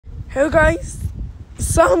Hey guys,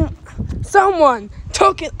 someone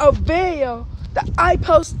took a video that I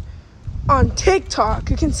post on TikTok.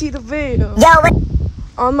 You can see the video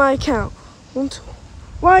on my account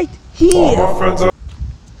right here.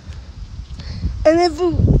 And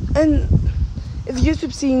if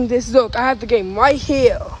YouTube seeing this, look, I have the game right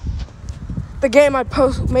here. The game I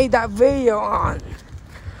made that video on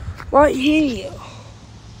right here.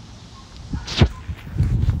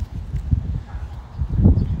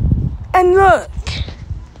 And look,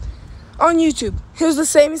 on YouTube, here's the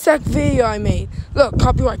same exact video I made. Look,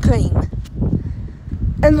 copyright claim.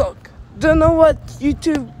 And look, do you know what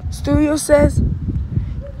YouTube Studio says?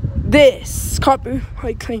 This,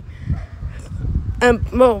 copyright claim.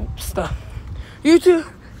 And more stuff. YouTube,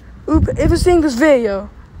 if you're seeing this video,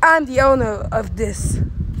 I'm the owner of this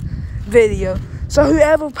video. So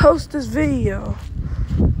whoever posts this video,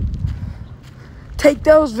 take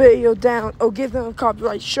those videos down or give them a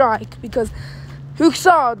copyright strike, because who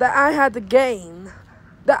saw that I had the game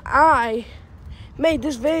that I made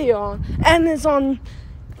this video on, and it's on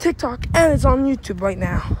TikTok and it's on YouTube right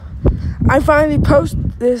now. I finally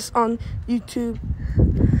posted this on YouTube.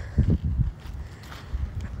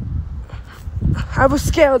 I was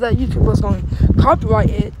scared that YouTube was going to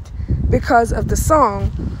copyright it because of the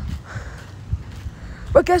song.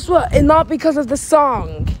 But guess what? It's not because of the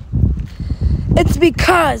song. It's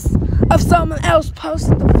because of someone else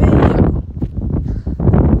posting the video.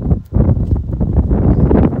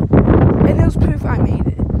 And here's proof I made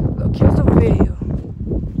it. Look, here's the video.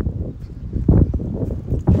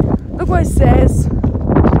 Look what it says.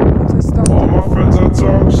 All my friends are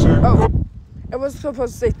toxic. Oh, it was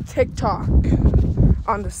supposed to say TikTok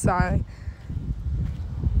on the side.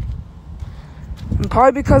 And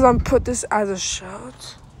probably because I put this as a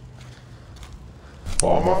short.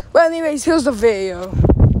 Well, anyways, here's the video.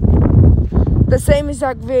 The same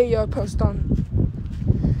exact video I posted on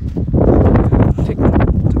TikTok.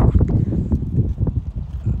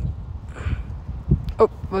 Oh,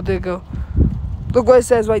 where'd they go? Look what it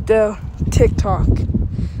says right there, TikTok.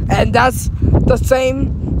 And that's the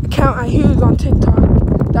same account I use on TikTok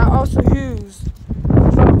that I also use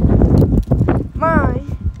for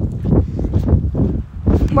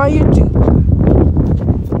my YouTube.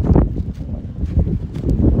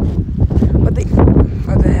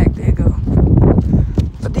 What the heck, there you go.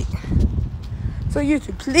 So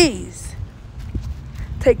YouTube, please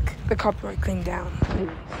take the copyright claim down, please.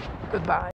 Goodbye.